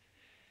year.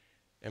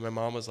 And my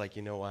mom was like,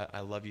 you know what,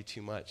 I love you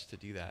too much to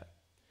do that.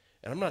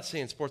 And I'm not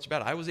saying sports are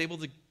bad. I was able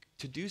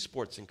to do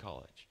sports in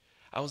college.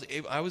 I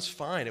was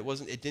fine.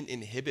 It didn't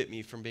inhibit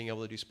me from being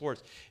able to do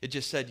sports. It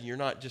just said,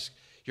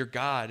 your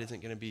God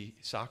isn't going to be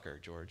soccer,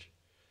 George.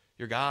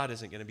 Your God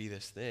isn't going to be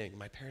this thing.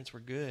 My parents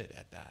were good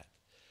at that.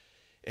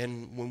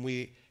 And when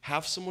we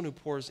have someone who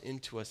pours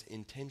into us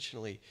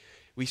intentionally,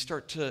 we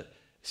start to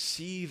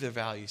see the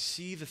value,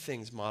 see the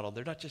things modeled.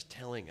 They're not just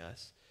telling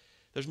us.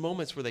 There's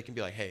moments where they can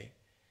be like, hey,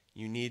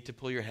 you need to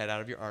pull your head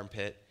out of your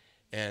armpit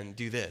and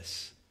do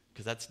this,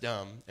 because that's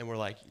dumb. And we're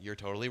like, you're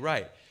totally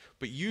right.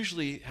 But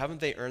usually,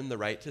 haven't they earned the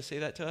right to say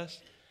that to us?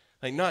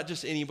 Like, not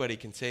just anybody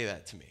can say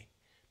that to me.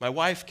 My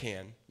wife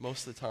can,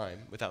 most of the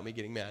time, without me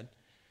getting mad.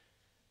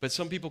 But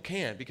some people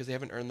can't because they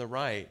haven't earned the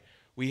right.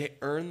 We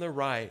earn the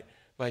right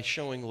by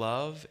showing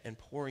love and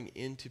pouring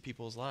into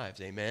people's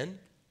lives. Amen?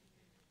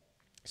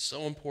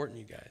 So important,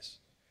 you guys.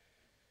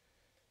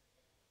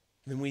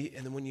 And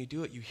then when you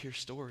do it, you hear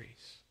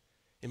stories.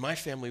 In my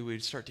family, we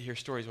would start to hear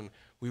stories when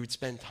we would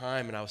spend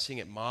time and I was seeing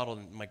it modeled,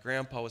 and my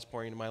grandpa was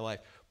pouring into my life.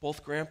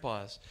 Both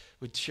grandpas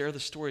would share the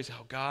stories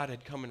how God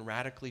had come and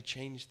radically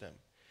changed them.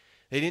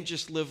 They didn't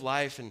just live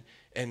life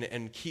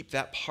and keep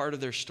that part of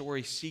their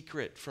story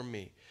secret from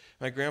me.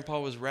 My grandpa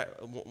was,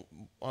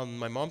 on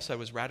my mom's side,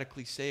 was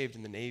radically saved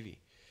in the Navy.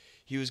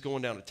 He was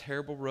going down a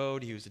terrible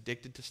road. He was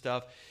addicted to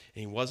stuff,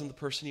 and he wasn't the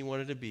person he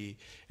wanted to be.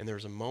 And there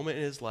was a moment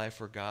in his life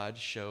where God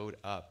showed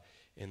up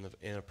in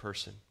a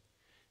person.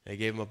 And he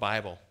gave him a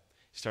Bible.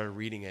 He started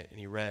reading it, and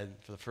he read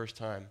for the first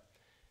time.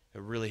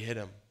 It really hit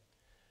him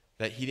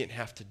that he didn't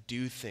have to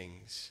do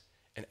things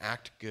and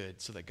act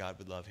good so that God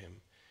would love him.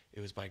 It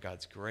was by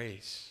God's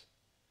grace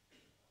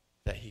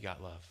that he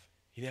got love.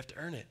 He didn't have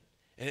to earn it.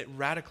 And it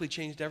radically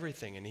changed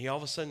everything. And he all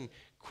of a sudden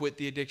quit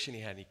the addiction he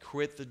had. He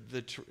quit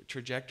the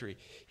trajectory.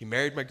 He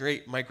married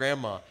my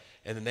grandma,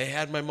 and then they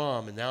had my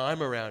mom, and now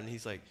I'm around. And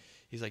he's like,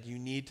 you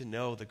need to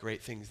know the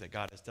great things that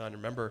God has done.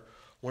 Remember,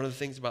 one of the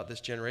things about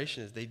this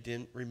generation is they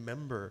didn't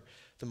remember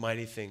the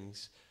mighty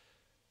things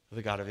of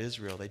the God of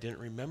Israel. They didn't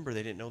remember.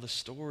 They didn't know the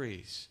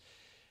stories.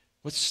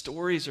 What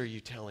stories are you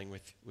telling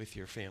with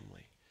your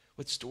family?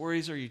 What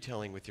stories are you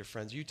telling with your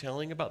friends? Are you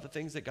telling about the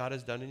things that God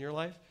has done in your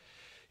life?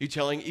 Are you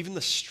telling even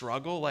the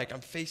struggle, like I'm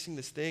facing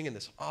this thing and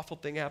this awful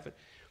thing happened,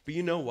 but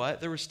you know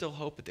what? There was still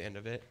hope at the end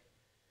of it.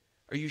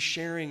 Are you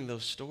sharing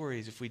those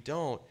stories? If we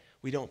don't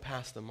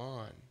pass them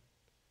on.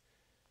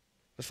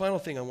 The final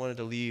thing I wanted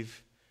to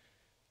leave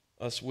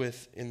us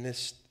with in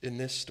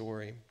this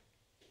story,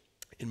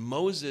 in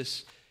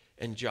Moses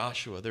and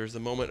Joshua, there's the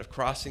moment of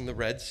crossing the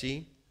Red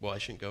Sea. Well, I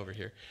shouldn't go over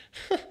here.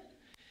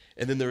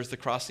 And then there was the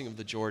crossing of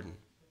the Jordan.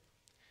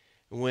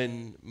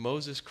 When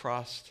Moses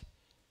crossed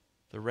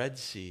the Red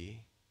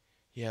Sea,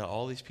 he had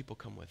all these people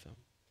come with him.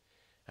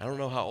 I don't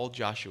know how old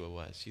Joshua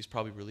was. He was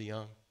probably really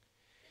young.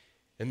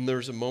 And there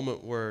was a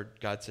moment where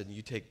God said,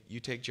 you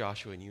take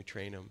Joshua and you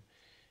train him.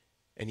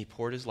 And he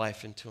poured his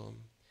life into him.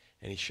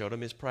 And he showed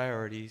him his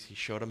priorities. He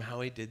showed him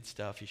how he did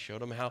stuff. He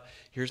showed him how,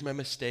 here's my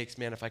mistakes,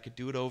 man. If I could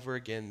do it over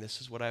again,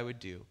 this is what I would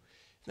do.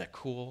 Isn't that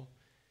cool?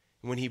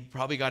 And when he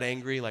probably got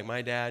angry, like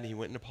my dad, he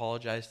went and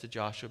apologized to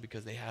Joshua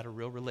because they had a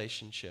real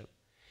relationship.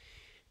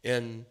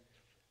 And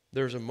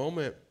there's a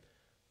moment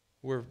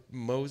where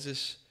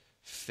Moses'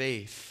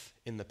 faith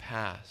in the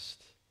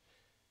past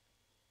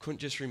couldn't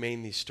just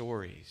remain these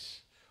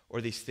stories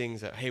or these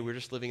things that, hey, we're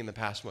just living in the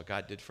past and what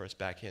God did for us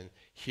back in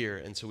here.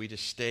 And so we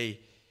just stay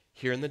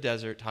here in the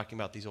desert talking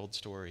about these old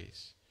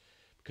stories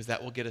because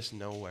that will get us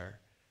nowhere.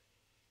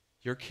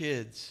 Your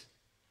kids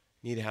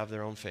need to have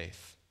their own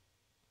faith.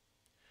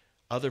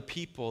 Other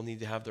people need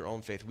to have their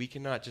own faith. We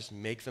cannot just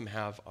make them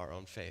have our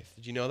own faith.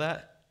 Did you know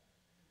that?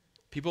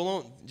 People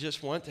don't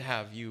just want to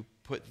have you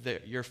put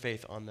your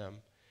faith on them.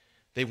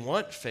 They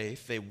want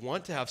faith. They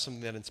want to have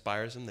something that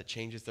inspires them, that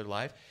changes their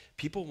life.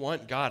 People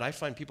want God. I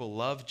find people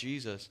love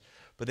Jesus,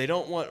 but they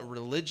don't want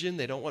religion.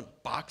 They don't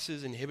want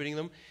boxes inhibiting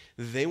them.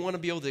 They want to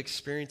be able to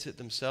experience it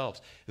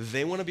themselves.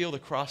 They want to be able to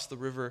cross the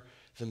river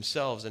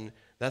themselves. And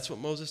that's what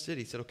Moses did.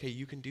 He said, okay,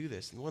 you can do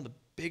this. And one of the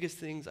biggest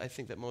things I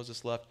think that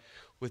Moses left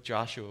with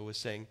Joshua was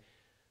saying,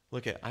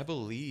 look, I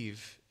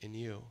believe in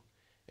you.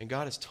 And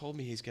God has told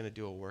me he's going to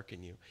do a work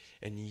in you.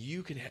 And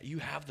you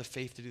have the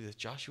faith to do this.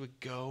 Joshua,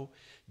 go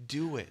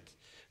do it.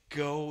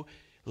 Go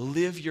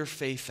live your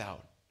faith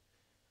out.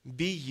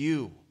 Be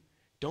you.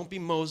 Don't be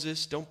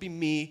Moses. Don't be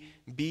me.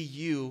 Be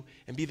you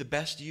and be the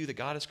best you that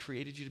God has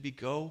created you to be.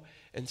 Go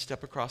and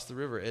step across the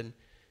river. And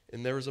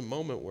there was a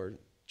moment where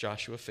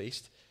Joshua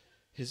faced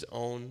his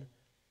own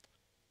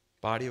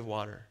body of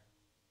water,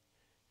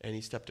 and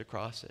he stepped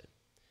across it.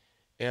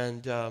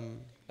 And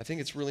I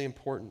think it's really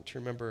important to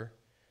remember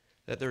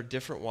that there are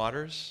different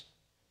waters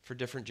for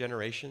different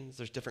generations.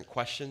 There's different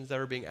questions that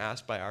are being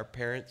asked by our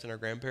parents and our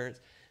grandparents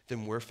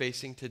than we're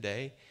facing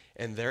today,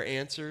 and their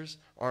answers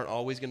aren't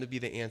always going to be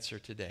the answer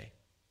today.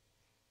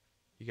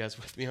 You guys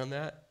with me on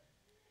that?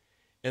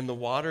 And the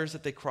waters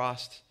that they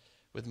crossed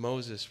with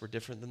Moses were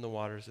different than the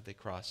waters that they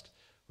crossed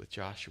with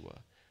Joshua,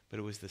 but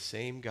it was the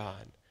same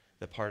God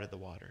that parted the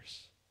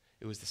waters.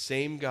 It was the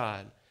same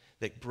God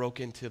that broke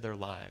into their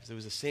lives. It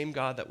was the same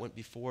God that went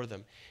before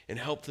them and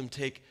helped them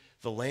take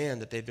the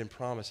land that they'd been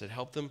promised. It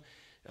helped them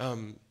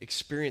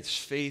experience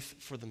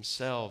faith for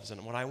themselves.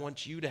 And what I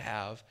want you to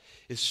have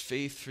is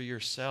faith for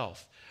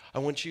yourself. I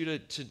want you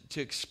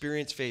to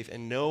experience faith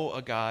and know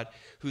a God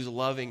who's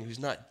loving, who's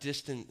not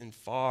distant and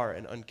far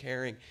and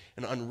uncaring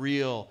and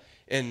unreal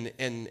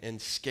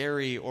and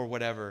scary or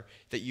whatever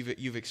that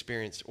you've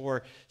experienced,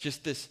 or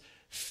just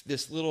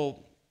this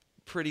little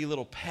pretty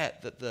little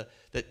pet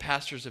that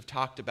pastors have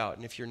talked about.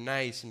 And if you're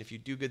nice and if you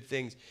do good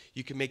things,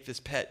 you can make this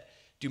pet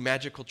do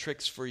magical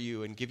tricks for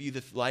you and give you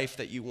the life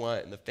that you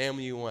want and the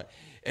family you want.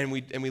 And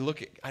we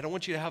look at, I don't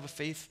want you to have a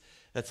faith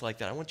that's like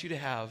that. I want you to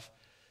have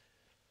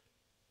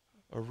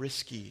a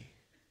risky,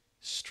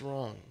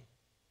 strong,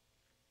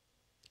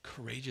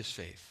 courageous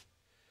faith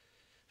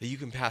that you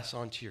can pass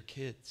on to your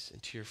kids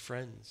and to your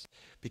friends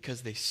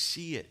because they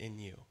see it in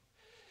you.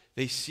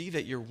 They see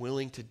that you're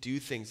willing to do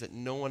things that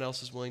no one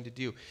else is willing to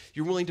do.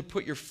 You're willing to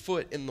put your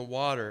foot in the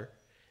water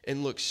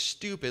and look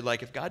stupid.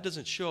 Like if God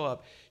doesn't show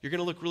up, you're going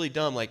to look really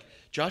dumb. Like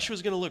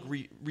Joshua's going to look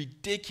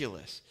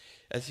ridiculous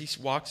as he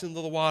walks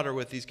into the water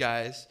with these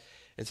guys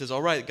and says,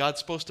 all right, God's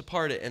supposed to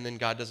part it, and then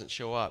God doesn't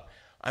show up.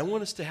 I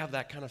want us to have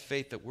that kind of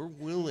faith that we're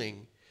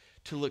willing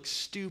to look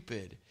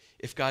stupid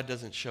if God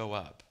doesn't show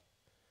up.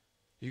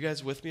 You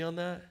guys with me on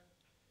that?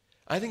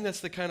 I think that's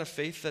the kind of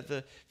faith that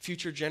the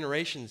future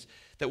generations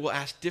that will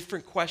ask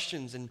different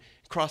questions and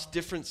cross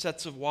different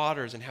sets of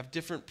waters and have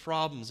different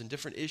problems and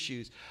different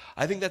issues.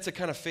 I think that's the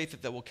kind of faith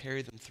that will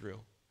carry them through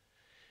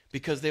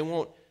because they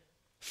won't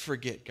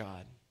forget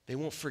God. They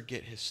won't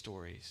forget his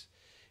stories.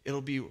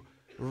 It'll be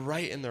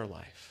right in their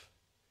life.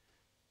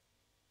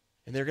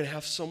 And they're going to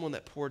have someone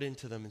that poured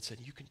into them and said,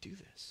 you can do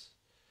this.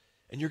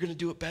 And you're going to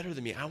do it better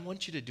than me. I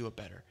want you to do it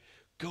better.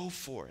 Go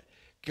for it.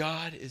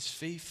 God is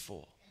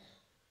faithful.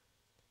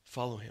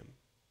 Follow him.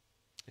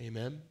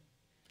 Amen?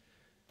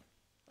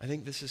 I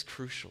think this is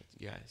crucial,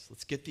 you guys.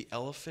 Let's get the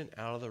elephant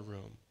out of the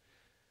room.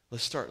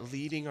 Let's start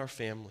leading our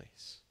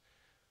families.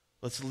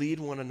 Let's lead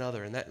one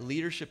another. And that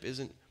leadership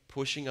isn't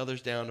pushing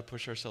others down to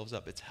push ourselves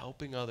up. It's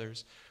helping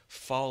others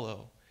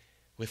follow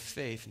with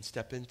faith and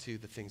step into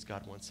the things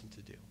God wants them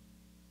to do.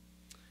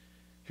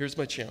 Here's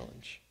my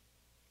challenge.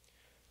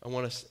 I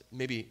want us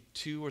maybe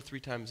 2 or 3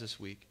 times this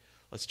week,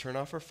 let's turn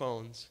off our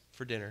phones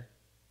for dinner.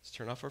 Let's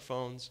turn off our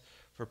phones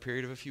for a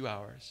period of a few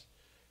hours,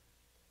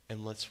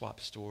 and let's swap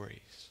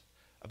stories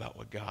about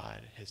what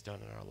God has done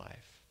in our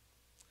life.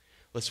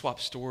 Let's swap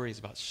stories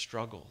about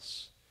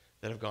struggles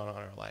that have gone on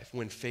in our life.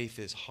 When faith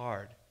is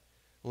hard,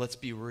 let's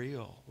be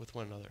real with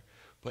one another.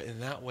 But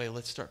in that way,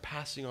 let's start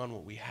passing on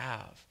what we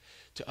have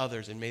to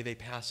others, and may they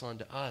pass on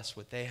to us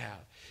what they have.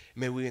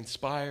 May we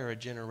inspire a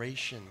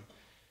generation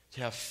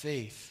to have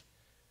faith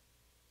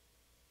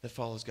that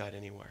follows God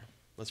anywhere.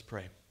 Let's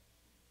pray.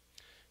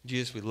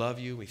 Jesus, we love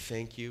you. We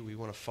thank you. We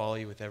want to follow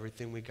you with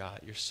everything we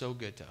got. You're so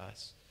good to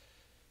us.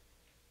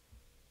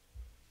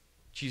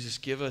 Jesus,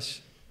 give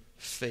us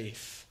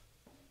faith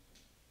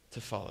to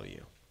follow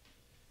you.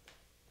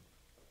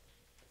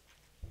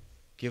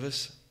 Give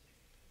us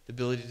the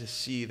ability to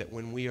see that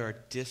when we are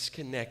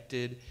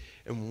disconnected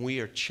and when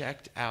we are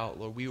checked out,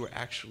 Lord, we were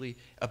actually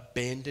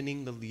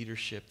abandoning the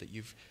leadership that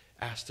you've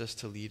asked us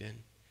to lead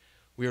in.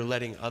 We are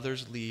letting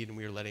others lead, and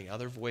we are letting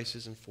other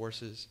voices and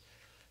forces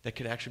that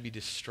could actually be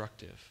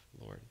destructive,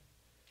 Lord.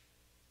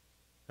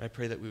 And I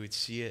pray that we would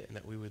see it and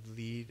that we would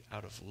lead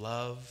out of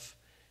love,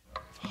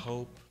 of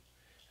hope,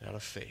 and out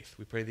of faith.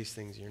 We pray these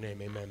things in your name.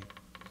 Amen.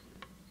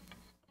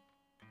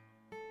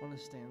 Want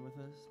to stand with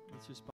us? Let's just